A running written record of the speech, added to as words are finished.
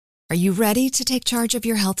Are you ready to take charge of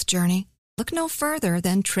your health journey? Look no further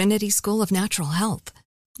than Trinity School of Natural Health.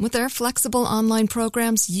 With their flexible online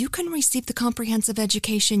programs, you can receive the comprehensive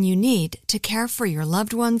education you need to care for your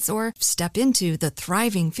loved ones or step into the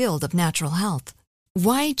thriving field of natural health.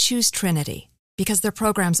 Why choose Trinity? Because their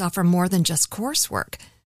programs offer more than just coursework.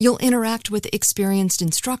 You'll interact with experienced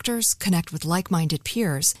instructors, connect with like-minded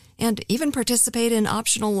peers, and even participate in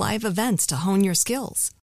optional live events to hone your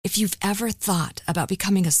skills. If you've ever thought about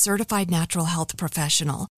becoming a certified natural health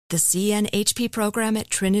professional, the CNHP program at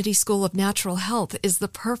Trinity School of Natural Health is the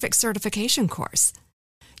perfect certification course.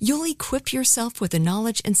 You'll equip yourself with the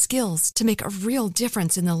knowledge and skills to make a real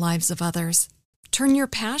difference in the lives of others. Turn your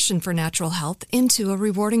passion for natural health into a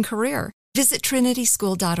rewarding career. Visit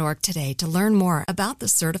trinityschool.org today to learn more about the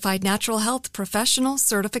Certified Natural Health Professional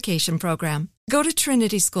Certification Program. Go to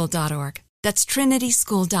trinityschool.org. That's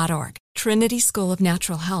trinityschool.org. Trinity School of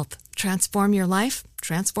Natural Health. Transform your life,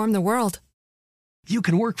 transform the world. You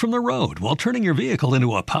can work from the road while turning your vehicle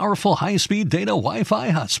into a powerful high-speed data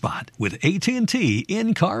Wi-Fi hotspot with AT&T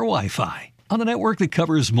in-car Wi-Fi. On a network that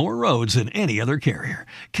covers more roads than any other carrier.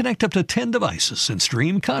 Connect up to 10 devices and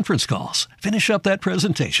stream conference calls. Finish up that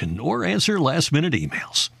presentation or answer last-minute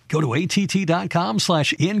emails. Go to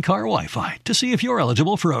att.com/in-car Wi-Fi to see if you're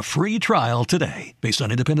eligible for a free trial today. Based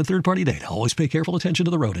on independent third-party data, always pay careful attention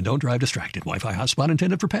to the road and don't drive distracted. Wi-Fi hotspot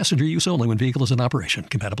intended for passenger use only when vehicle is in operation.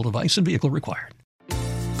 Compatible device and vehicle required.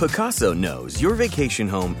 Pacaso knows your vacation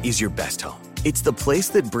home is your best home. It's the place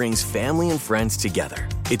that brings family and friends together.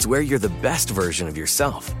 It's where you're the best version of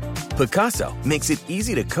yourself. Pacaso makes it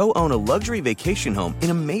easy to co-own a luxury vacation home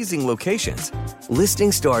in amazing locations.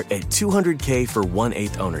 Listings start at $200K for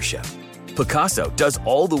 1/8 ownership. Pacaso does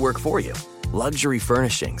all the work for you. Luxury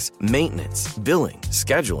furnishings, maintenance, billing,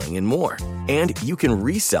 scheduling, and more. And you can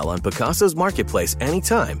resell on Pacaso's marketplace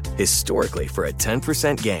anytime, historically for a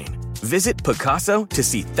 10% gain. Visit Pacaso to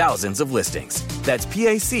see thousands of listings. That's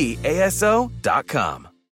PACASO.com.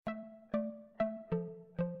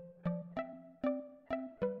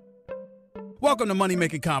 Welcome to Money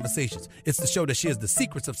Making Conversations. It's the show that shares the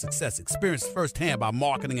secrets of success, experienced firsthand by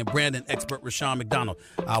marketing and branding expert Rushion McDonald.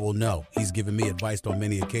 I will know he's given me advice on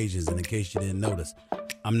many occasions, and in case you didn't notice,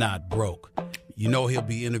 I'm not broke. You know he'll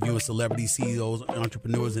be interviewing celebrity CEOs,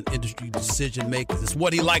 entrepreneurs, and industry decision makers. It's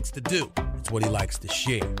what he likes to do. It's what he likes to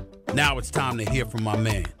share. Now it's time to hear from my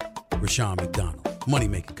man, Rushion McDonald. Money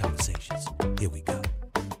Making Conversations. Here we go.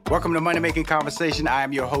 Welcome to Money Making Conversation. I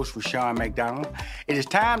am your host, Rushion McDonald. It is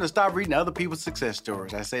time to stop reading other people's success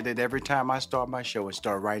stories. I say that every time I start my show and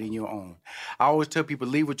start writing your own. I always tell people,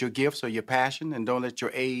 leave with your gifts or your passion, and don't let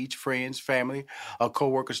your age, friends, family, or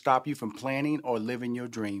coworkers stop you from planning or living your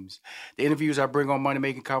dreams. The interviews I bring on Money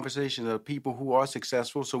Making Conversations are people who are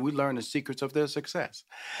successful, so we learn the secrets of their success.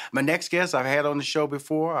 My next guest I've had on the show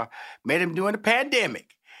before. I met him during the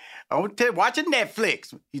pandemic. I'm watching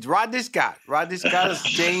Netflix. He's Rodney Scott. Rodney Scott is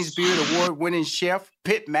James Beard Award-winning chef,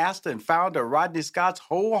 pit master, and founder of Rodney Scott's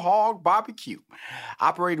Whole Hog Barbecue.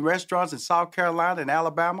 Operating restaurants in South Carolina and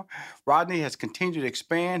Alabama, Rodney has continued to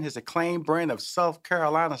expand his acclaimed brand of South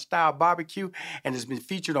Carolina-style barbecue and has been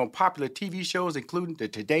featured on popular TV shows, including The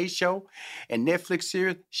Today Show and Netflix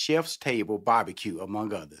series Chef's Table Barbecue,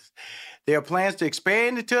 among others. There are plans to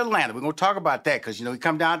expand into Atlanta. We're going to talk about that because, you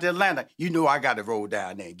come down to Atlanta, I got to roll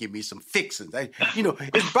down there and give me some fixins.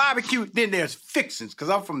 It's barbecue, then there's fixins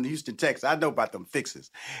because I'm from Houston, Texas. I know about them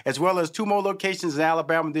fixins, as well as 2 more locations in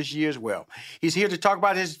Alabama this year as well. He's here to talk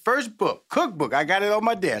about his first book, cookbook. I got it on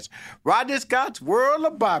my desk, Rodney Scott's World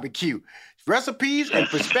of Barbecue. Recipes and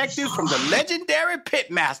perspectives from the legendary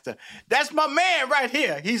pitmaster. That's my man right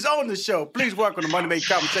here. He's on the show. Please welcome to Money Making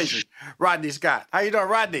Conversation, Rodney Scott. How you doing,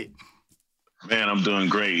 Rodney? Man, I'm doing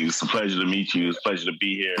great. It's a pleasure to meet you. It's a pleasure to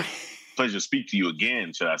be here. Pleasure to speak to you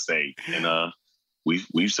again, should I say. And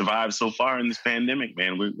we've survived so far in this pandemic,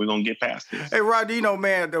 man. We're going to get past this. Hey, Rodney,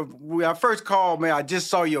 man, when I first called, man, I just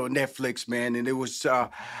saw you on Netflix, man, and it was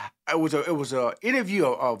a interview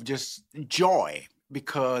of just joy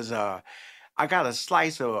because I got a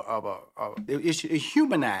slice it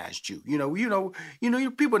humanized you.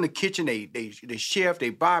 People in the kitchen, they chef,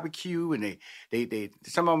 they barbecue, and they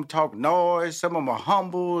some of them talk noise, some of them are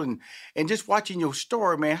humble, and just watching your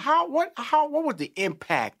story, man. What was the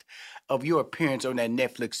impact of your appearance on that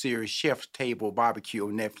Netflix series Chef's Table Barbecue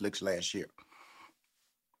on Netflix last year?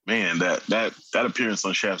 Man, that appearance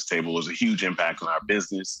on Chef's Table was a huge impact on our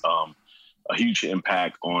business. A huge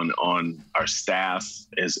impact on our staff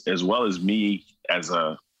as well as me as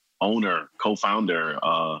a owner, co-founder,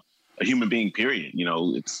 a human being, period.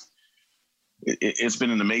 It's been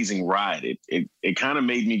an amazing ride. It kind of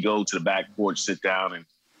made me go to the back porch, sit down and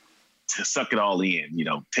to suck it all in,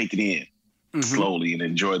 take it in slowly and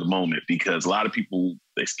enjoy the moment, because a lot of people,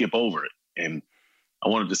 they skip over it. And I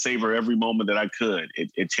wanted to savor every moment that I could.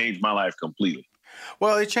 It changed my life completely.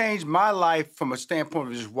 Well, it changed my life from a standpoint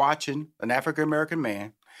of just watching an African-American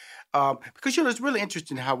man. Because, it's really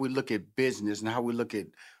interesting how we look at business and how we look at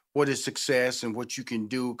what is success and what you can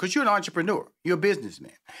do. Because you're an entrepreneur. You're a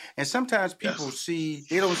businessman. And sometimes people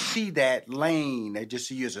they don't see that lane. They just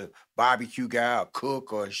see you as a barbecue guy, a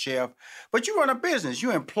cook, or a chef. But you run a business.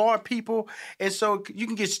 You employ people. And so you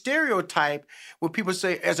can get stereotyped when people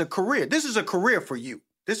say, as a career, this is a career for you.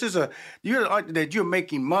 This is you're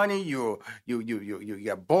making money. You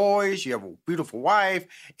have boys. You have a beautiful wife,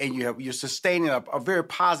 and you're sustaining a very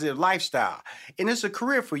positive lifestyle, and it's a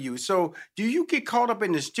career for you. So, do you get caught up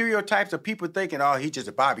in the stereotypes of people thinking, "Oh, he's just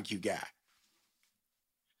a barbecue guy"?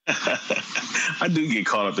 I do get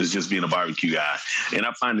caught up as just being a barbecue guy, and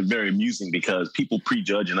I find it very amusing because people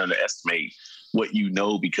prejudge and underestimate what you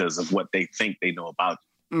know because of what they think they know about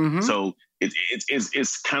you. Mm-hmm. So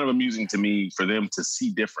it's kind of amusing to me for them to see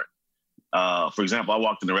different. For example, I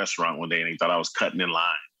walked in the restaurant one day and they thought I was cutting in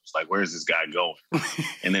line. It's like, where's this guy going?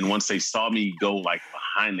 And then once they saw me go like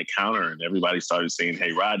behind the counter and everybody started saying,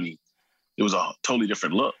 "Hey, Rodney," it was a totally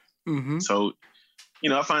different look. Mm-hmm. So,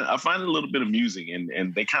 I find it a little bit amusing,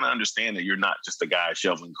 and they kind of understand that you're not just a guy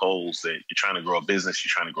shoveling coals, that you're trying to grow a business,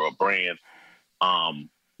 you're trying to grow a brand.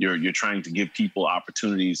 You're trying to give people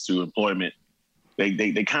opportunities through employment.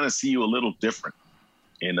 They kind of see you a little different.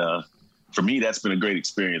 And for me, that's been a great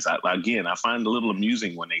experience. I find it a little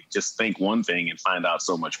amusing when they just think one thing and find out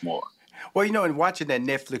so much more. Well, in watching that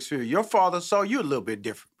Netflix series, your father saw you a little bit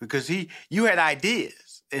different because you had ideas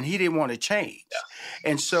and he didn't want to change. Yeah.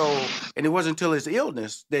 And it wasn't until his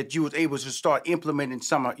illness that you was able to start implementing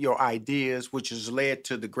some of your ideas, which has led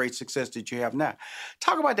to the great success that you have now.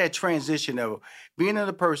 Talk about that transition of being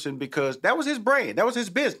another person, because that was his brand, that was his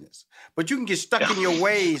business. But you can get stuck in your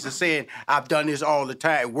ways of saying, "I've done this all the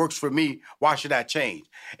time. It works for me. Why should I change?"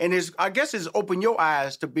 And it's opened your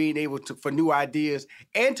eyes to being able for new ideas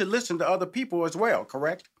and to listen to other people as well,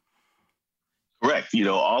 correct? Correct.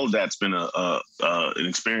 All of that's been an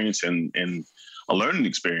experience and a learning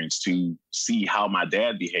experience to see how my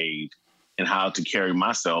dad behaved and how to carry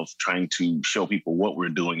myself, trying to show people what we're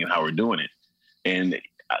doing and how we're doing it. And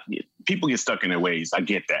people get stuck in their ways. I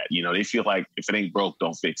get that. They feel like if it ain't broke,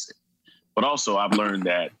 don't fix it. But also I've learned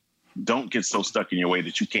that don't get so stuck in your way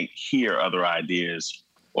that you can't hear other ideas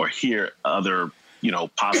or hear other,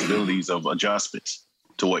 possibilities of adjustments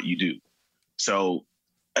to what you do. So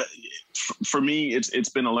for me, it's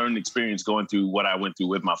been a learning experience going through what I went through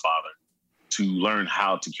with my father to learn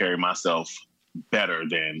how to carry myself better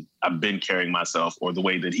than I've been carrying myself, or the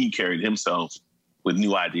way that he carried himself with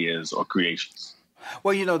new ideas or creations.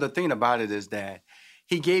 Well, the thing about it is that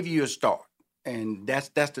he gave you a start, and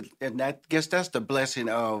I guess that's the blessing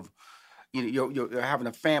of you're having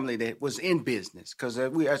a family that was in business. Because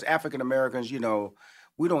we as African Americans,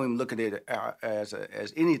 we don't even look at it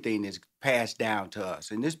as anything that's passed down to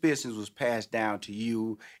us. And this business was passed down to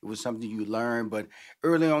you. It was something you learned. But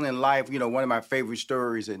early on in life, one of my favorite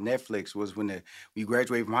stories at Netflix was when we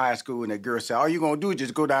graduated from high school and the girl said, "All you're going to do is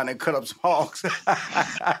just go down and cut up some hogs."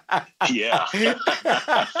 Yeah. and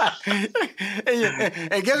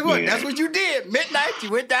guess what? Yeah. That's what you did. Midnight,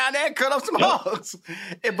 you went down there and cut up some hogs.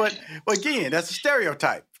 But again, that's a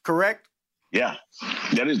stereotype, correct? Yeah,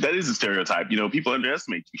 that is a stereotype. People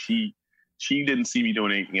underestimate you. She didn't see me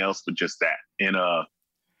doing anything else but just that. And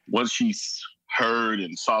once she heard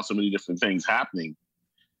and saw so many different things happening,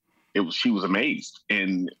 she was amazed.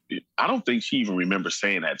 And I don't think she even remembers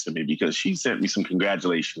saying that to me, because she sent me some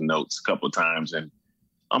congratulation notes a couple of times, and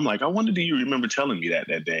I'm like, I wonder, do you remember telling me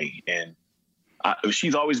that day? And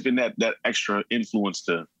she's always been that extra influence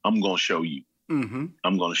to, I'm going to show you. Mm-hmm.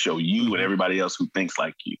 I'm going to show you and everybody else who thinks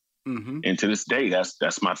like you. Mm-hmm. And to this day,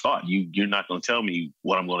 that's my thought. You're not going to tell me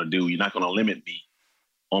what I'm going to do. You're not going to limit me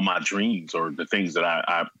on my dreams or the things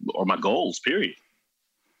that or my goals, period.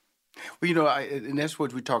 Well, and that's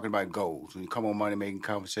what we're talking about, goals. When you come on Money Making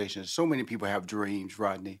Conversations, so many people have dreams,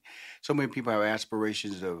 Rodney. So many people have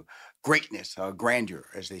aspirations of greatness, grandeur,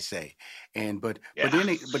 as they say. But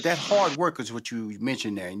that hard work is what you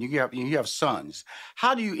mentioned there. And you have sons.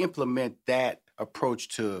 How do you implement that approach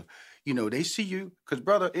to, they see you? Because,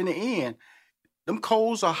 brother, in the end, them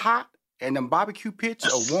coals are hot and them barbecue pits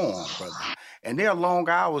are warm, brother. And their long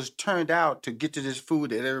hours turned out to get to this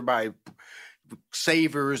food that everybody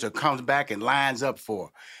savors or comes back and lines up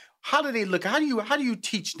for. How do they look? How do you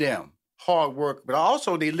teach them hard work? But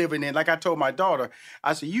also they living in, like I told my daughter,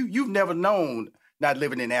 I said, you've never known not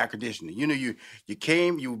living in air conditioning. You know, you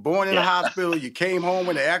were born in the hospital, you came home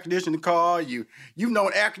in the air conditioning car, you've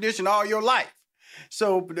known air conditioning all your life.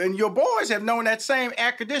 So, and your boys have known that same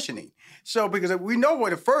air conditioning. So, because we know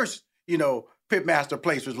where the first, Pitmaster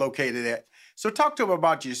place was located at. So talk to them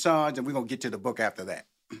about your sons, and we're going to get to the book after that.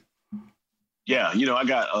 Yeah, I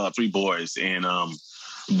got 3 boys, and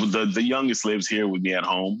the youngest lives here with me at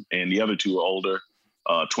home, and the other 2 are older,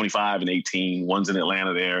 25 and 18. One's in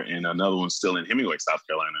Atlanta there, and another one's still in Hemingway, South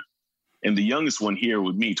Carolina. And the youngest one here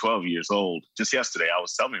with me, 12 years old, just yesterday, I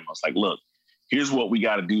was telling him, I was like, look, here's what we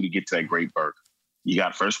got to do to get to that great burger. We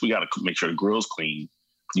got to make sure the grill's clean.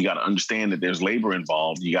 You got to understand that there's labor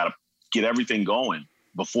involved. You got to get everything going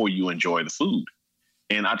before you enjoy the food.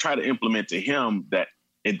 And I try to implement to him that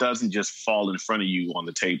it doesn't just fall in front of you on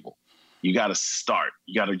the table. You got to start.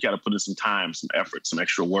 You got to put in some time, some effort, some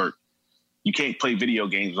extra work. You can't play video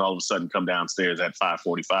games and all of a sudden come downstairs at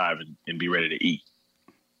 5:45 and be ready to eat.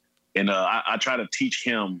 And I try to teach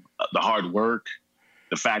him the hard work,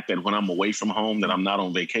 the fact that when I'm away from home, that I'm not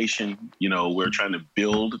on vacation. We're trying to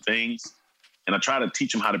build things. And I try to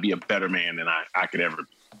teach him how to be a better man than I could ever be.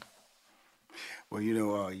 Well,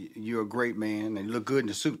 you're a great man, and you look good in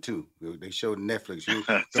the suit too. They showed on Netflix.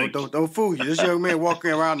 Don't fool you. This young man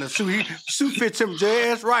walking around in the suit, suit fits him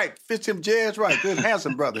just right. Good,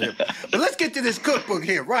 handsome brother here. But let's get to this cookbook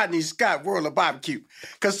here, Rodney Scott, World of Barbecue.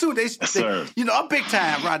 Because soon I'm big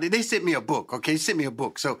time, Rodney. They sent me a book. Okay, sent me a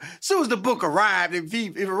book. So as soon as the book arrived,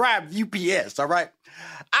 it arrived UPS. All right,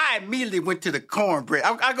 I immediately went to the cornbread.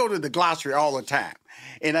 I go to the glossary all the time.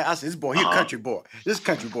 And I said, this boy, he's a country boy. This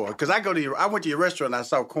country boy. Because I went to your restaurant and I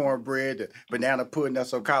saw cornbread, the banana pudding, I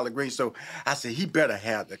saw collard greens. So I said, he better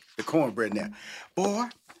have the cornbread now. Boy,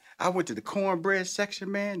 I went to the cornbread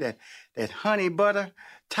section, man. That honey butter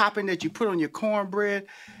topping that you put on your cornbread.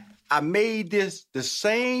 I made this the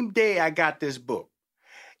same day I got this book.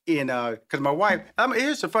 Because my wife,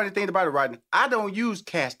 here's the funny thing about it, Rodney. I don't use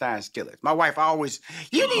cast iron skillets. My wife always,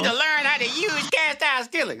 you need to learn how to use cast iron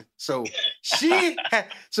skillets. So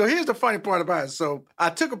so here's the funny part about it. So I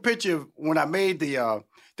took a picture of when I made the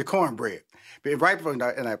cornbread. Right before,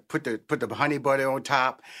 and I put the honey butter on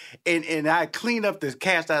top, and I cleaned up the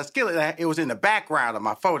cast iron skillet. It was in the background of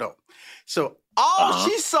my photo. So all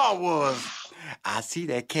she saw was, I see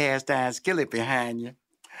that cast iron skillet behind you.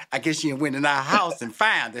 I guess she went in our house and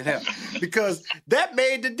found it, because that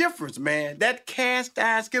made the difference, man. That cast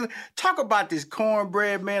iron skillet. Talk about this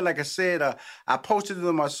cornbread, man. Like I said, I posted it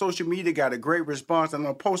on my social media, got a great response. I'm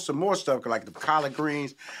going to post some more stuff, like the collard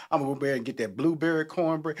greens. I'm going to go there and get that blueberry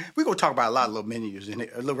cornbread. We're going to talk about a lot of little menus in there,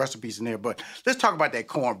 little recipes in there, but let's talk about that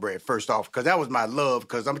cornbread first off, because that was my love,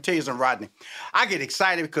 because I'm going to tell you something, Rodney. I get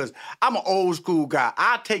excited because I'm an old school guy.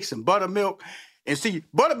 I take some buttermilk. And see,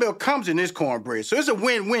 buttermilk comes in this cornbread, so it's a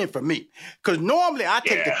win-win for me. Because normally I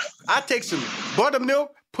take some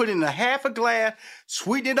buttermilk, put in a half a glass,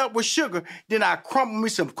 sweeten it up with sugar, then I crumble me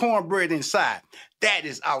some cornbread inside. That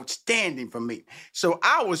is outstanding for me. So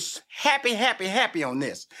I was happy on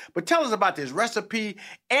this. But tell us about this recipe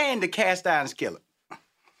and the cast iron skillet.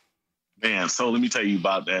 Man, so let me tell you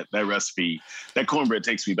about that recipe. That cornbread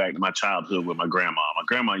takes me back to my childhood with my grandma. My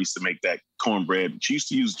grandma used to make that cornbread. She used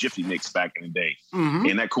to use Jiffy Mix back in the day. Mm-hmm.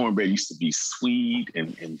 And that cornbread used to be sweet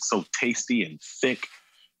and so tasty and thick.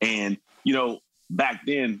 And, back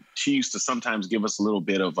then, she used to sometimes give us a little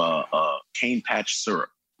bit of cane patch syrup.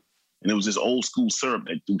 And it was this old school syrup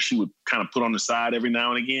that she would kind of put on the side every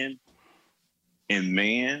now and again. And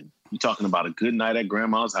man, you're talking about a good night at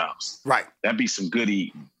grandma's house. Right. That'd be some good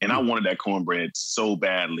eating. And I wanted that cornbread so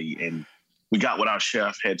badly. And we got with our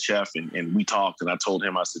head chef, and we talked. And I told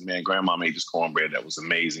him, I said, man, grandma made this cornbread that was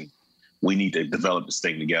amazing. We need to develop this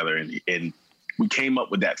thing together. And we came up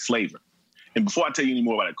with that flavor. And before I tell you any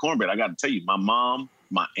more about that cornbread, I got to tell you, my mom,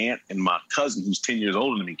 my aunt, and my cousin, who's 10 years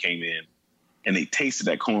older than me, came in. And they tasted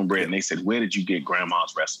that cornbread. And they said, where did you get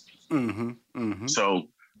grandma's recipe? Mm-hmm. Mm-hmm. So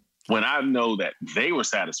when I know that they were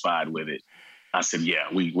satisfied with it, I said, yeah,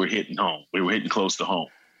 we're hitting home. We were hitting close to home.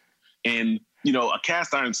 And, a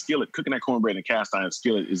cast iron skillet, cooking that cornbread in a cast iron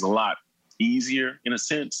skillet is a lot easier in a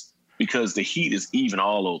sense because the heat is even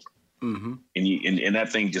all over. Mm-hmm. And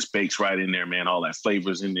that thing just bakes right in there, man. All that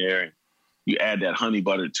flavor's in there. And you add that honey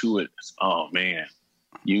butter to it. Oh, man.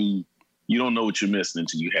 You don't know what you're missing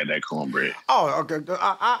until you had that cornbread. Oh, okay.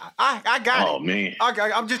 I got it. Oh, man.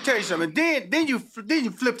 I'm just telling you something. Then you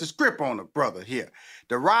flip the script on the brother here.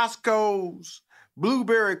 The Roscoe's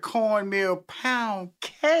Blueberry Cornmeal Pound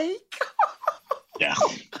Cake. Yeah.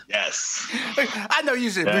 Yes. I know you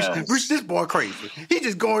said, Rich, this boy crazy. He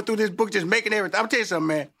just going through this book, just making everything. I'm tell you something,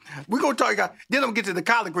 man. We're going to talk about, then I'm going to get to the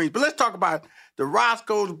collard greens, but let's talk about the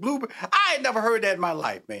Roscoe's blueberry. I ain't never heard that in my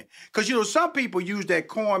life, man. Because, you know, some people use that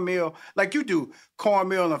cornmeal, like you do,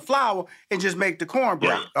 cornmeal and flour, and just make the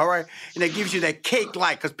cornbread, all right? And that gives you that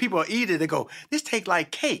cake-like, because people eat it, they go, this tastes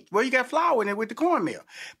like cake. Well, you got flour in it with the cornmeal.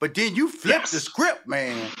 But then you flip the script,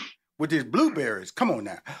 man, with these blueberries. Come on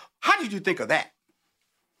now. How did you think of that?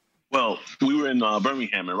 Well, we were in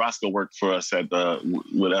Birmingham, and Roscoe worked for us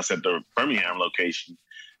with us at the Birmingham location.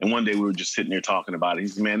 And one day we were just sitting there talking about it. He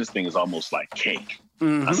said, man, this thing is almost like cake.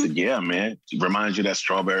 Mm-hmm. I said, yeah, man. It reminds you of that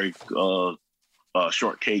strawberry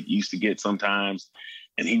shortcake you used to get sometimes.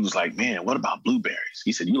 And he was like, man, what about blueberries?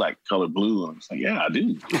 He said, you like color blue? And I was like, yeah, I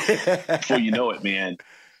do. Before you know it, man,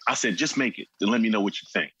 I said, just make it and let me know what you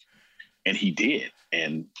think. And he did.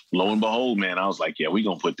 And lo and behold, man, I was like, yeah, we're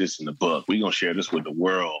going to put this in the book. We're going to share this with the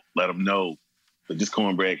world. Let them know that this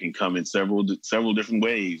cornbread can come in several different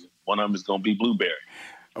ways. One of them is going to be blueberry.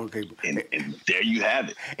 Okay. And there you have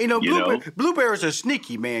it. You know, blueberries are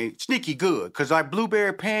sneaky, man. Sneaky good. Because like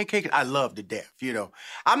blueberry pancakes, I love to death, you know.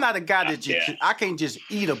 I'm not a guy that I can't just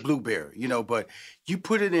eat a blueberry, you know, but you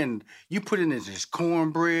put it in this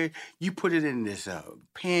cornbread, you put it in this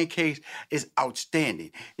pancakes, it's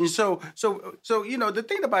outstanding. And so, you know, the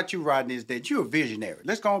thing about you, Rodney, is that you're a visionary.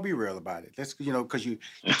 Let's go and be real about it. Let's, you know, because you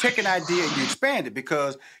take an idea and you expand it,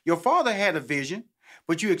 because your father had a vision,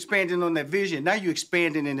 but you expanding on that vision. Now you're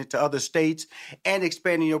expanding it into other states and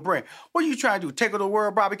expanding your brand. What are you trying to do? Take over the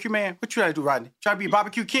world, barbecue man? What you trying to do, Rodney? Trying to be a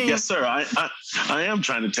barbecue king? Yes, sir. I am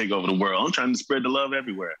trying to take over the world. I'm trying to spread the love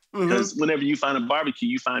everywhere. Because whenever you find a barbecue,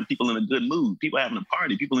 you find people in a good mood, people having a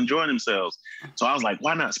party, people enjoying themselves. So I was like,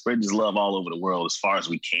 why not spread this love all over the world as far as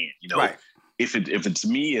we can? You know, if it's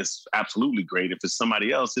me, it's absolutely great. If it's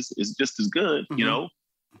somebody else, it's just as good. You know,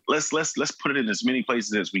 let's put it in as many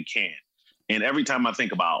places as we can. And every time I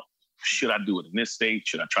think about, should I do it in this state?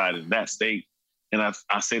 Should I try it in that state? And I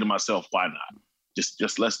say to myself, why not?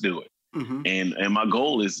 Just let's do it. And my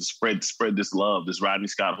goal is to spread this love, this Rodney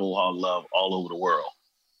Scott Whole Hog love all over the world.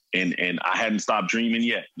 And I hadn't stopped dreaming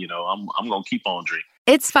yet. You know, I'm going to keep on dreaming.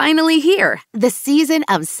 It's finally here, the season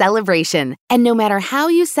of celebration. And no matter how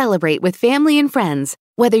you celebrate with family and friends,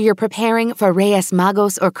 whether you're preparing for Reyes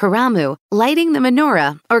Magos or Karamu, lighting the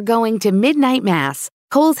menorah, or going to midnight mass,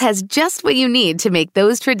 Kohl's has just what you need to make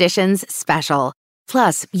those traditions special.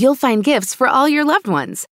 Plus, you'll find gifts for all your loved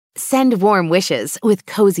ones. Send warm wishes with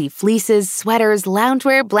cozy fleeces, sweaters,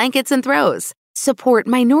 loungewear, blankets, and throws. Support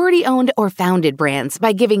minority-owned or founded brands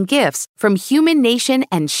by giving gifts from Human Nation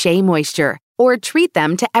and Shea Moisture. Or treat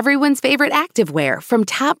them to everyone's favorite activewear from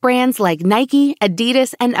top brands like Nike,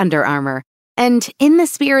 Adidas, and Under Armour. And in the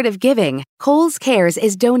spirit of giving, Kohl's Cares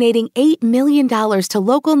is donating $8 million to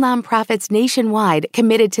local nonprofits nationwide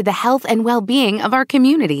committed to the health and well-being of our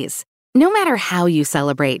communities. No matter how you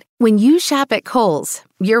celebrate, when you shop at Kohl's,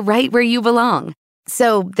 you're right where you belong.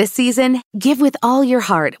 So this season, give with all your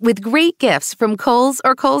heart with great gifts from Kohl's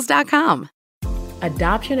or Kohls.com.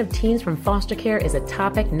 Adoption of teens from foster care is a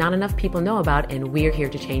topic not enough people know about, and we're here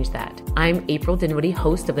to change that. I'm April Dinwiddie,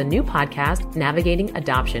 host of the new podcast, Navigating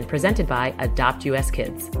Adoption, presented by Adopt US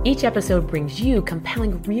Kids. Each episode brings you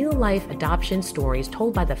compelling real-life adoption stories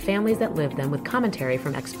told by the families that live them with commentary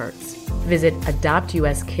from experts. Visit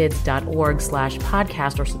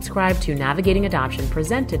adoptuskids.org/podcast or subscribe to Navigating Adoption,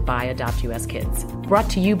 presented by Adopt US Kids.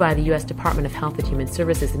 Brought to you by the U.S. Department of Health and Human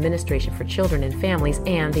Services Administration for Children and Families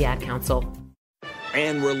and the Ad Council.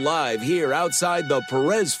 And we're live here outside the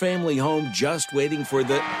Perez family home, just waiting for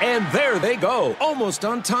and there they go, almost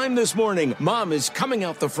on time this morning. Mom is coming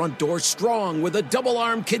out the front door strong with a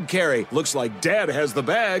double-arm kid carry. Looks like Dad has the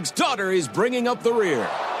bags. Daughter is bringing up the rear.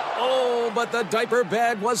 Oh, but the diaper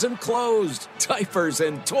bag wasn't closed. Diapers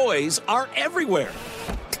and toys are everywhere.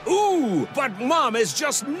 Ooh, but Mom has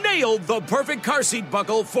just nailed the perfect car seat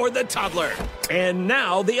buckle for the toddler. And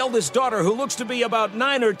now the eldest daughter, who looks to be about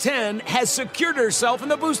 9 or 10, has secured herself in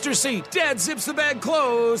the booster seat. Dad zips the bag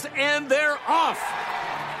closed, and they're off.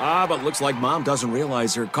 But looks like Mom doesn't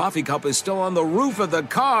realize her coffee cup is still on the roof of the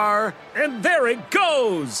car. And there it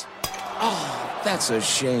goes. Oh, that's a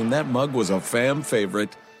shame. That mug was a fam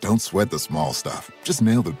favorite. Don't sweat the small stuff. Just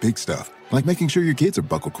nail the big stuff. Like making sure your kids are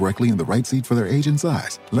buckled correctly in the right seat for their age and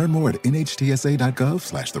size. Learn more at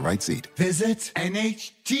nhtsa.gov/the right seat. Visit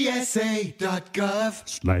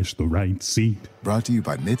nhtsa.gov/the right seat. Brought to you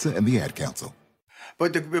by NHTSA and the Ad Council.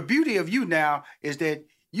 But the beauty of you now is that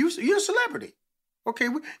you're a celebrity. Okay,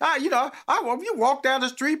 you walk down the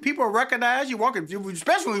street, people recognize you walking,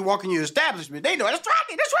 especially when you walk in your establishment. They know that's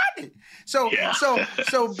Rodney.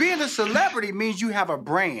 So being a celebrity means you have a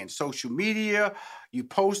brand, social media, you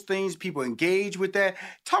post things, people engage with that.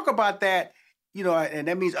 Talk about that, and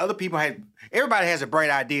that means everybody has a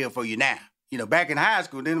bright idea for you now. Back in high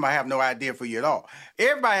school, then I have no idea for you at all.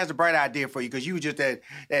 Everybody has a bright idea for you because you were just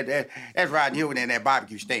that's Rodney Hill in that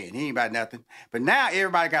barbecue stand. He ain't about nothing. But now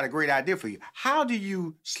everybody got a great idea for you. How do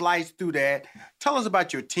you slice through that? Tell us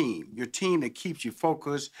about your team that keeps you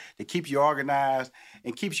focused, that keeps you organized,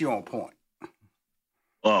 and keeps you on point.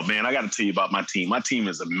 Oh, man, I got to tell you about my team. My team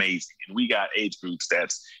is amazing, and we got age groups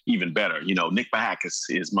that's even better. Nick Bahakis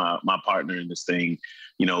is my partner in this thing.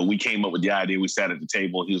 We came up with the idea. We sat at the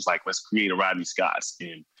table. He was like, let's create a Rodney Scott's.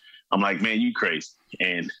 And I'm like, man, you crazy.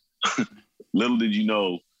 And little did you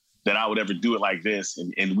know that I would ever do it like this.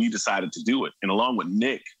 And we decided to do it. And along with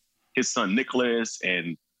Nick, his son Nicholas,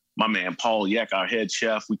 and my man Paul Yeck, our head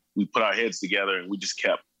chef, we put our heads together and we just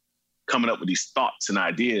kept coming up with these thoughts and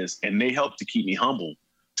ideas. And they helped to keep me humble,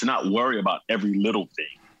 to not worry about every little thing.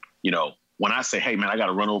 When I say, hey, man, I got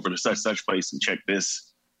to run over to such place and check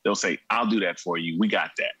this, they'll say, I'll do that for you. We got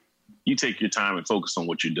that. You take your time and focus on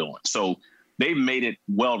what you're doing. So they've made it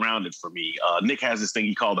well-rounded for me. Nick has this thing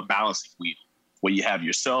he called the balancing wheel, where you have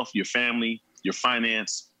yourself, your family, your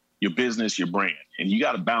finance, your business, your brand, and you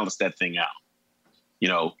got to balance that thing out.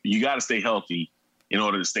 You got to stay healthy in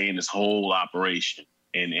order to stay in this whole operation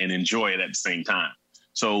and enjoy it at the same time.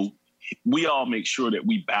 So we all make sure that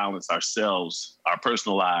we balance ourselves, our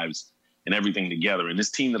personal lives, and everything together. And this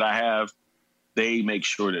team that I have, they make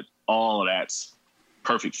sure that all of that's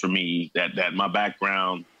perfect for me, that my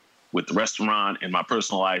background with the restaurant and my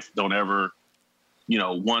personal life don't ever,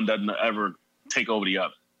 one doesn't ever take over the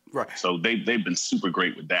other. Right. So they've been super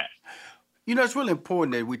great with that. It's really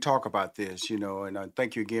important that we talk about this, and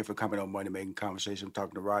thank you again for coming on Money Making Conversation. I'm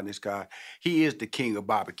talking to Rodney Scott. He is the king of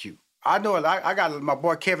barbecue. I know it. I got my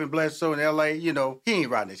boy Kevin Bledsoe in L.A., he ain't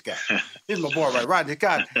Rodney Scott. This is my boy, right? Rodney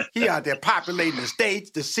Scott, he out there populating the states,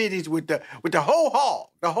 the cities with the whole hog,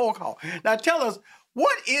 the whole hog. Now tell us,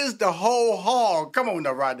 what is the whole hog? Come on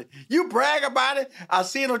now, Rodney. You brag about it. I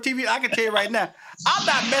see it on TV. I can tell you right now, I'm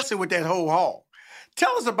not messing with that whole hog.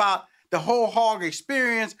 Tell us about the whole hog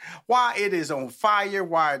experience, why it is on fire,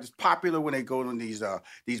 why it's popular when they go to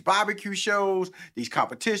these barbecue shows, these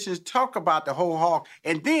competitions. Talk about the whole hog,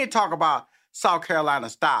 and then talk about South Carolina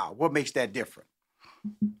style. What makes that different?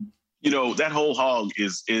 That whole hog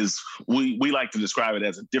is we like to describe it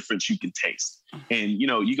as a difference you can taste. And,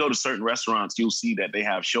 you go to certain restaurants, you'll see that they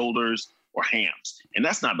have shoulders or hams, and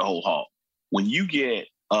that's not the whole hog. When you get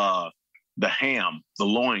the ham, the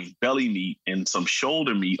loin, belly meat, and some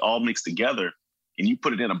shoulder meat all mixed together, and you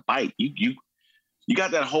put it in a bite, you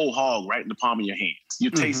got that whole hog right in the palm of your hands. You're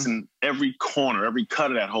tasting every corner, every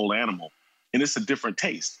cut of that whole animal, and it's a different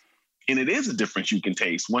taste. And it is a difference you can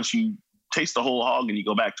taste. Once you taste the whole hog and you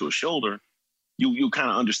go back to a shoulder, you kind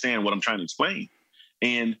of understand what I'm trying to explain.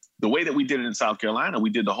 And the way that we did it in South Carolina, we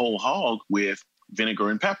did the whole hog with vinegar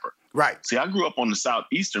and pepper. Right. See, I grew up on the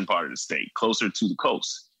southeastern part of the state, closer to the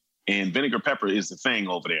coast. And vinegar pepper is the thing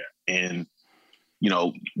over there. And,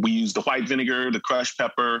 we use the white vinegar, the crushed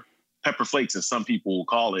pepper flakes, as some people will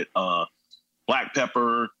call it, black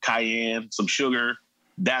pepper, cayenne, some sugar.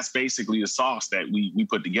 That's basically the sauce that we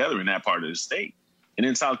put together in that part of the state. And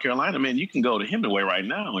in South Carolina, man, you can go to Hemingway right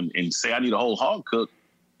now and say, I need a whole hog cooked.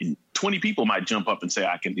 And 20 people might jump up and say,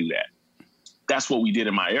 I can do that. That's what we did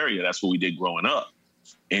in my area. That's what we did growing up.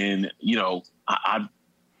 And,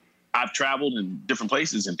 I've traveled in different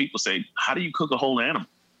places and people say, how do you cook a whole animal?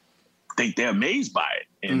 They're amazed by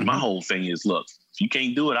it. And my whole thing is, look, if you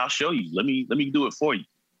can't do it, I'll show you. Let me do it for you.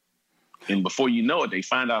 And before you know it, they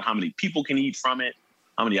find out how many people can eat from it,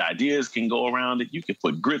 how many ideas can go around it. You can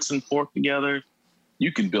put grits and pork together.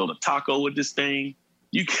 You can build a taco with this thing.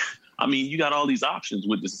 You got all these options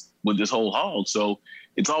with this whole hog. So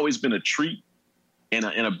it's always been a treat and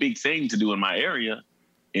a big thing to do in my area.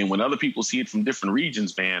 And when other people see it from different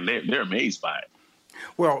regions, man, they're amazed by it.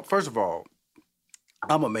 Well, first of all,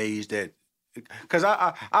 I'm amazed that, because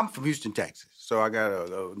I'm from Houston, Texas. So I got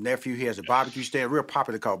a nephew. He has a barbecue stand, real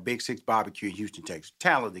popular, called Big Six Barbecue in Houston, Texas.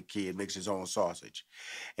 Talented kid, makes his own sausage.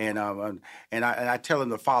 And I tell him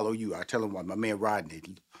to follow you. I tell him, my man Rodney,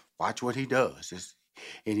 watch what he does.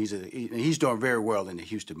 And he's doing very well in the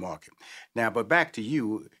Houston market. Now, but back to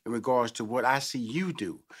you in regards to what I see you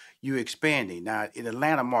do. You expanding. Now, in the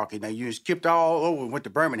Atlanta market, now you skipped all over and went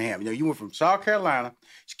to Birmingham. You went from South Carolina,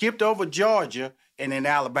 skipped over Georgia, and then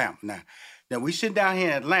Alabama. Now, we sit down here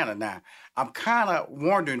in Atlanta now. I'm kind of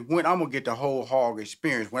wondering when I'm going to get the whole hog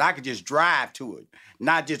experience, when I could just drive to it,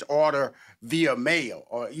 not just order via mail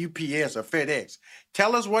or UPS or FedEx.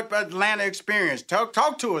 Tell us what Atlanta experience.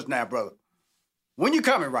 Talk to us now, brother. When you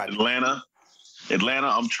coming, Rodney? Atlanta,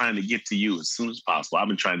 I'm trying to get to you as soon as possible. I've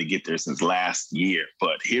been trying to get there since last year,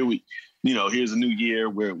 but here's a new year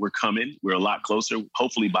where we're coming. We're a lot closer,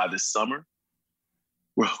 hopefully by this summer.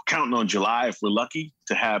 We're counting on July, if we're lucky,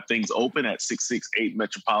 to have things open at 668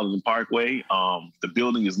 Metropolitan Parkway. The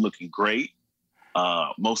building is looking great.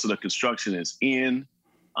 Most of the construction is in.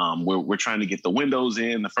 We're trying to get the windows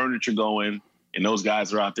in, the furniture going, and those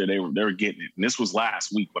guys are out there. They were getting it. And this was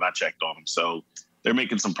last week when I checked on them. So they're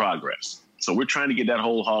making some progress. So we're trying to get that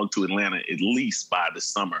whole hog to Atlanta at least by the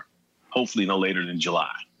summer, hopefully no later than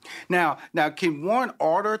July. Now, can one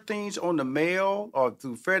order things on the mail or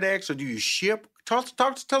through FedEx, or do you ship? Tell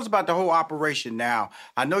us about the whole operation now.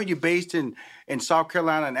 I know you're based in South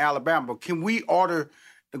Carolina and Alabama, but can we go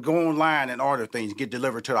online and order things, get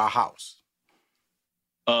delivered to our house?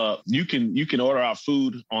 You can order our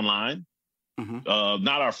food online. Mm-hmm.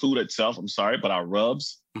 Not our food itself, I'm sorry, but our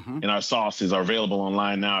rubs and our sauces are available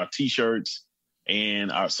online now. Our T-shirts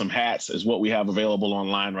and some hats is what we have available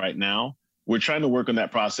online right now. We're trying to work on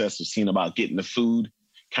that process of seeing about getting the food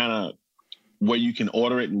kind of where you can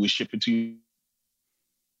order it and we ship it to you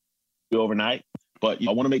overnight. But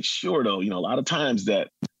I want to make sure, though, a lot of times that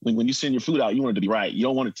when you send your food out, you want it to be right. You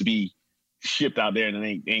don't want it to be shipped out there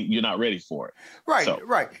and you're not ready for it. Right,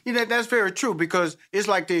 right. That's very true, because it's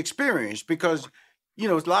like the experience, because a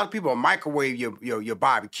lot of people microwave your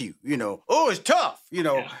barbecue, oh, it's tough,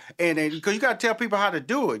 and because you got to tell people how to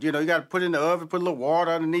do it, you got to put it in the oven, put a little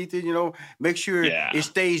water underneath it, make sure it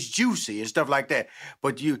stays juicy and stuff like that.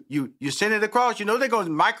 But you send it across, they're going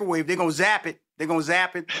to microwave, they're going to zap it. They're going to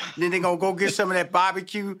zap it, and then they're going to go get some of that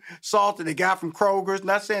barbecue sauce that they got from Kroger's.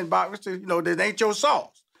 Not saying barbecue, that ain't your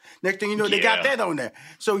sauce. Next thing you know, they got that on there.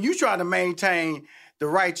 So you try to maintain the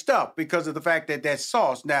right stuff because of the fact that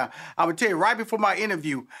sauce. Now, I'm going to tell you, right before my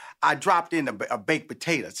interview, I dropped in a baked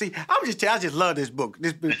potato. See, I just love this book.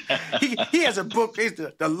 He has a book, it's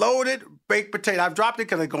the Loaded Baked Potato. I've dropped it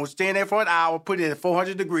because it's going to stand there for an hour, put it at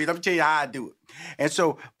 400 degrees. I'm going to tell you how I do it. And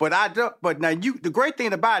so, but now the great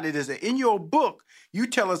thing about it is that in your book, you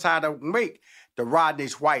tell us how to make the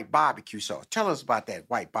Rodney's white barbecue sauce. Tell us about that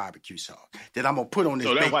white barbecue sauce that I'm going to put on this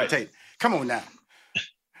baked potato. Come on now.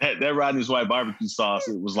 That Rodney's white barbecue sauce,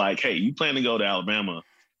 it was like, hey, you plan to go to Alabama,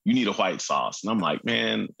 you need a white sauce. And I'm like,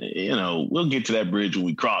 man, we'll get to that bridge when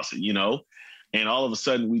we cross it, And all of a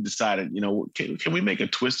sudden we decided, can we make a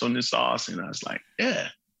twist on this sauce? And I was like, yeah.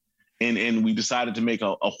 And we decided to make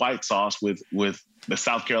a white sauce with the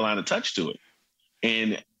South Carolina touch to it.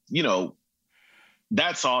 And,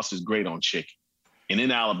 that sauce is great on chicken. And in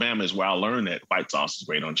Alabama is where I learned that white sauce is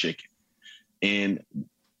great on chicken. And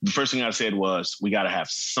the first thing I said was, we got to have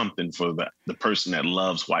something for the person that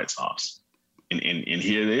loves white sauce. And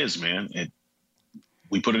here it is, man. And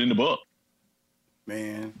we put it in the book.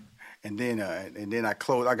 Man. And then I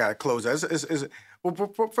got to close. Well,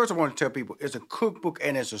 first I want to tell people, it's a cookbook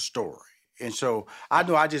and it's a story. And so I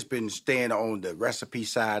know I just been staying on the recipe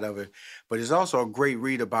side of it, but it's also a great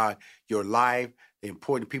read about your life, the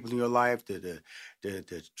important people in your life, the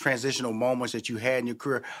transitional moments that you had in your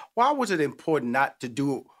career. Why was it important not to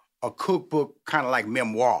do a cookbook kind of like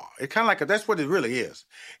memoir? It's kind of like that's what it really is.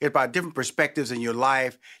 It's about different perspectives in your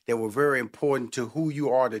life that were very important to who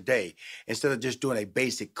you are today, instead of just doing a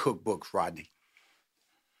basic cookbook, Rodney.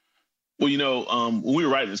 Well, when we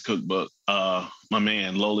were writing this cookbook, my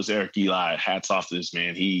man, Lolis Eric Eli, hats off to this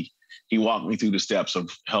man. He walked me through the steps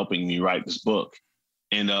of helping me write this book.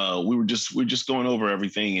 And we're just going over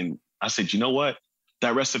everything. And I said, you know what?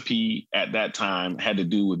 That recipe at that time had to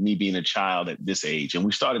do with me being a child at this age. And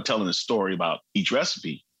we started telling a story about each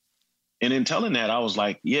recipe. And in telling that, I was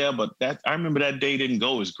like, yeah, but I remember that day didn't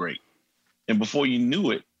go as great. And before you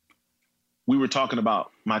knew it, we were talking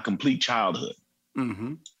about my complete childhood.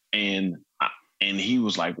 Mm-hmm. And he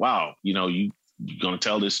was like, wow, you going to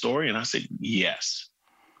tell this story? And I said, yes.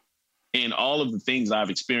 And all of the things I've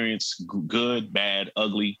experienced, good, bad,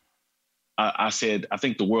 ugly, I said, I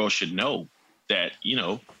think the world should know that,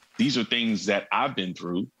 these are things that I've been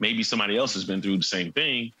through. Maybe somebody else has been through the same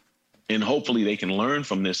thing. And hopefully they can learn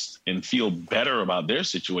from this and feel better about their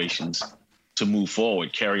situations to move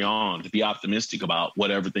forward, carry on, to be optimistic about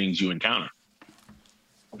whatever things you encounter.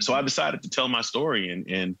 So I decided to tell my story,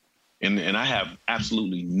 and I have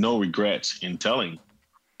absolutely no regrets in telling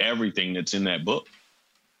everything that's in that book.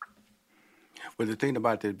 Well, the thing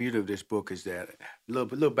about the beauty of this book is that a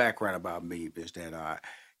little background about me is that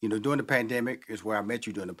during the pandemic is where I met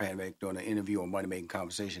you during the pandemic, doing an interview on Money Making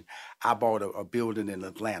Conversation. I bought a building in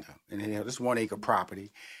Atlanta, and it had this 1 acre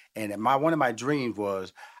property. And one of my dreams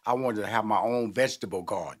was I wanted to have my own vegetable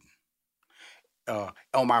garden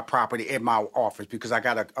on my property in my office, because I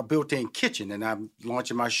got a built-in kitchen, and I'm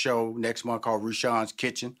launching my show next month called Rushion's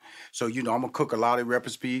Kitchen. So, I'm going to cook a lot of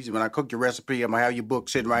recipes. And when I cook your recipe, I'm going to have your book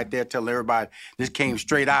sitting right there telling everybody this came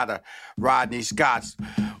straight out of Rodney Scott's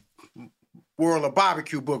World of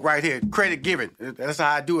Barbecue book right here, credit given. That's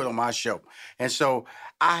how I do it on my show. And so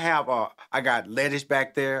I got lettuce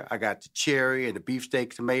back there. I got the cherry and the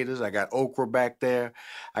beefsteak tomatoes. I got okra back there.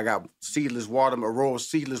 I got a row of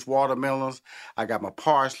seedless watermelons. I got my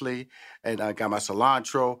parsley, and I got my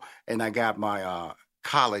cilantro, and I got my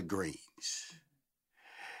collard greens.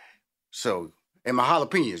 So, and my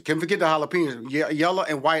jalapenos. Can't forget the jalapenos, yellow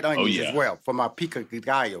and white onions as well for my pico de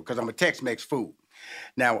gallo, because I'm a Tex-Mex food.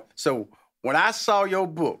 Now, so when I saw your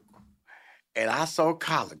book and I saw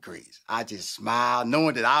collard greens, I just smiled,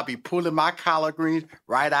 knowing that I'll be pulling my collard greens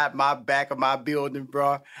right out my back of my building,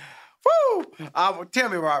 bro. Woo! Tell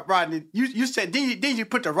me, Rodney, you said, didn't you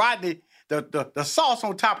put the sauce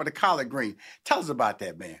on top of the collard greens? Tell us about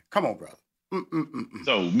that, man. Come on, brother.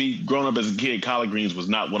 So me growing up as a kid, collard greens was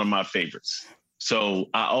not one of my favorites. So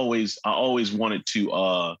I always wanted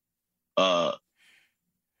to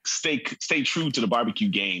stay true to the barbecue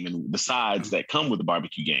game and the sides that come with the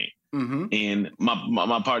barbecue game. Mm-hmm. And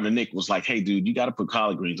my partner Nick was like, "Hey, dude, you got to put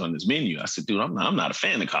collard greens on this menu." I said, "Dude, I'm not a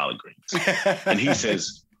fan of collard greens." And he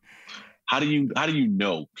says, "How do you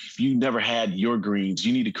know? If you never had your greens,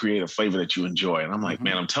 you need to create a flavor that you enjoy." And I'm like,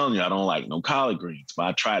 "Man, I'm telling you, I don't like no collard greens, but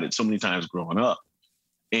I tried it so many times growing up."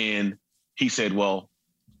 And he said, "Well,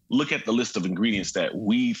 look at the list of ingredients that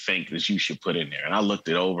we think that you should put in there." And I looked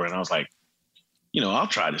it over and I was like, I'll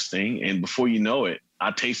try this thing. And before you know it,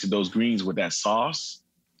 I tasted those greens with that sauce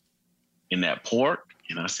and that pork.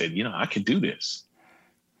 And I said, I could do this.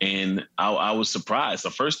 And I was surprised.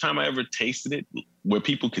 The first time I ever tasted it where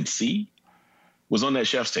people could see was on that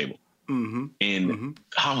chef's table. Mm-hmm. And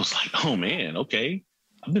I was like, oh man, okay.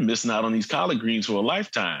 I've been missing out on these collard greens for a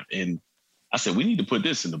lifetime. And I said, we need to put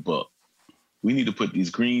this in the book. We need to put these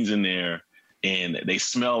greens in there, and they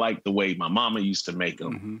smell like the way my mama used to make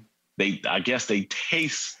them. Mm-hmm. I guess they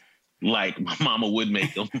taste like my mama would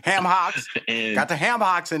make them. Ham hocks. And got the ham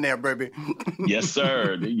hocks in there, baby. Yes,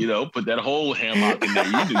 sir. Put that whole ham hock in there.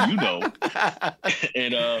 You know.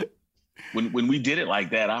 And when we did it like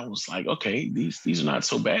that, I was like, okay, these are not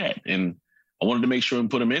so bad. And I wanted to make sure and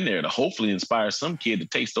put them in there to hopefully inspire some kid to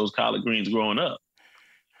taste those collard greens growing up.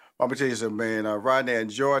 I'm going to tell you something, man. Rodney, I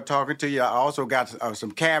enjoyed talking to you. I also got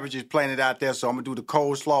some cabbages planted out there, so I'm going to do the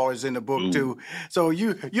coleslaw is in the book, too. So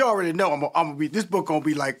you already know I'm gonna be, this book going to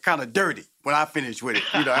be like kind of dirty when I finish with it,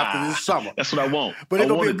 after this summer. That's what I want. But it's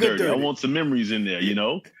going to be a good dirty. I want some memories in there,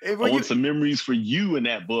 I want some memories for you in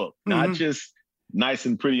that book, not just nice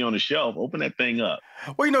and pretty on the shelf. Open that thing up.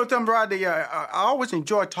 Well, Tom Rodney, I always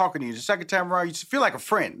enjoy talking to you. The second time around, you feel like a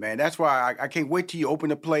friend, man. That's why I can't wait till you open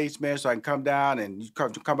the place, man, so I can come down and you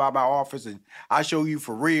come by my office and I show you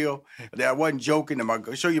for real that I wasn't joking. I'm going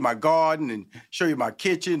to show you my garden and show you my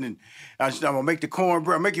kitchen, and I'm going to make the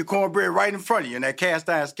cornbread, make your cornbread right in front of you in that cast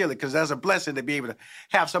iron skillet, because that's a blessing to be able to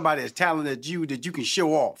have somebody as talented as you that you can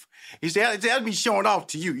show off. He said, that's me showing off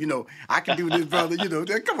to you, I can do this, brother,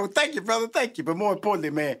 Come on, thank you, brother, thank you. But more importantly,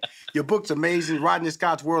 man, your book's amazing. Rodney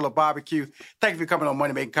Scott's World of Barbecue. Thank you for coming on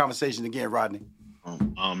Money Making Conversation again, Rodney.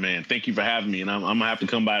 Oh man, thank you for having me, and I'm gonna have to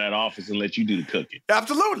come by that office and let you do the cooking.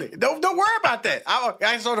 Absolutely, don't worry about that.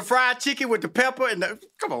 I saw the fried chicken with the pepper and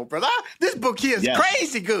come on, brother. This book here is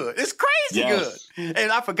crazy good. It's crazy good.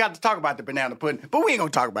 And I forgot to talk about the banana pudding, but we ain't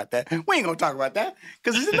gonna talk about that. We ain't gonna talk about that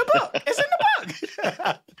because it's in the book. It's in the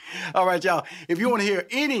book. All right, y'all. If you want to hear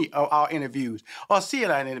any of our interviews or see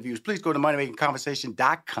our interviews, please go to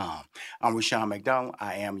moneymakingconversation.com. I'm Rushion McDonald.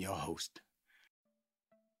 I am your host.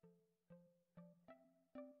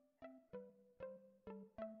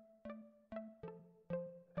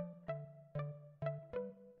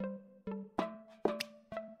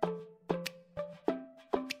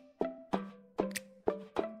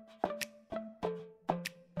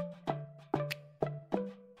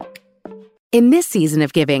 In this season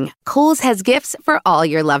of giving, Kohl's has gifts for all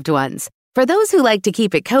your loved ones. For those who like to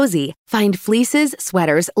keep it cozy, find fleeces,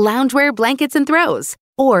 sweaters, loungewear, blankets, and throws.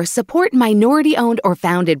 Or support minority-owned or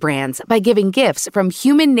founded brands by giving gifts from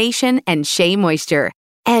Human Nation and Shea Moisture.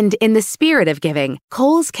 And in the spirit of giving,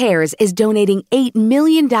 Kohl's Cares is donating $8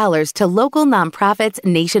 million to local nonprofits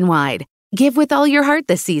nationwide. Give with all your heart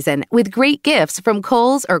this season with great gifts from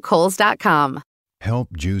Kohl's or Kohls.com.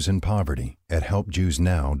 Help Jews in poverty at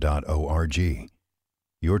helpjewsnow.org.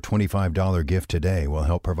 Your $25 gift today will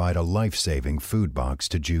help provide a life-saving food box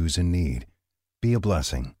to Jews in need. Be a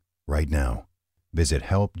blessing right now. Visit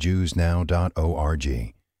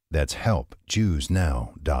helpjewsnow.org. That's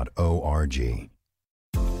helpjewsnow.org.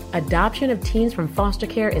 Adoption of teens from foster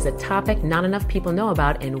care is a topic not enough people know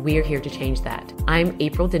about, and we're here to change that. I'm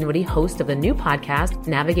April Dinwiddie, host of the new podcast,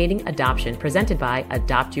 Navigating Adoption, presented by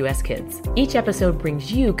Adopt US Kids. Each episode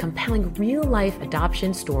brings you compelling real-life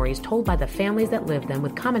adoption stories told by the families that live them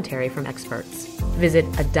with commentary from experts. Visit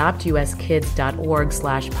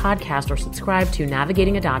adoptuskids.org/podcast or subscribe to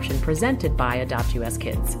Navigating Adoption, presented by Adopt US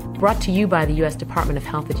Kids. Brought to you by the U.S. Department of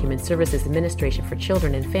Health and Human Services Administration for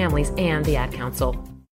Children and Families and the Ad Council.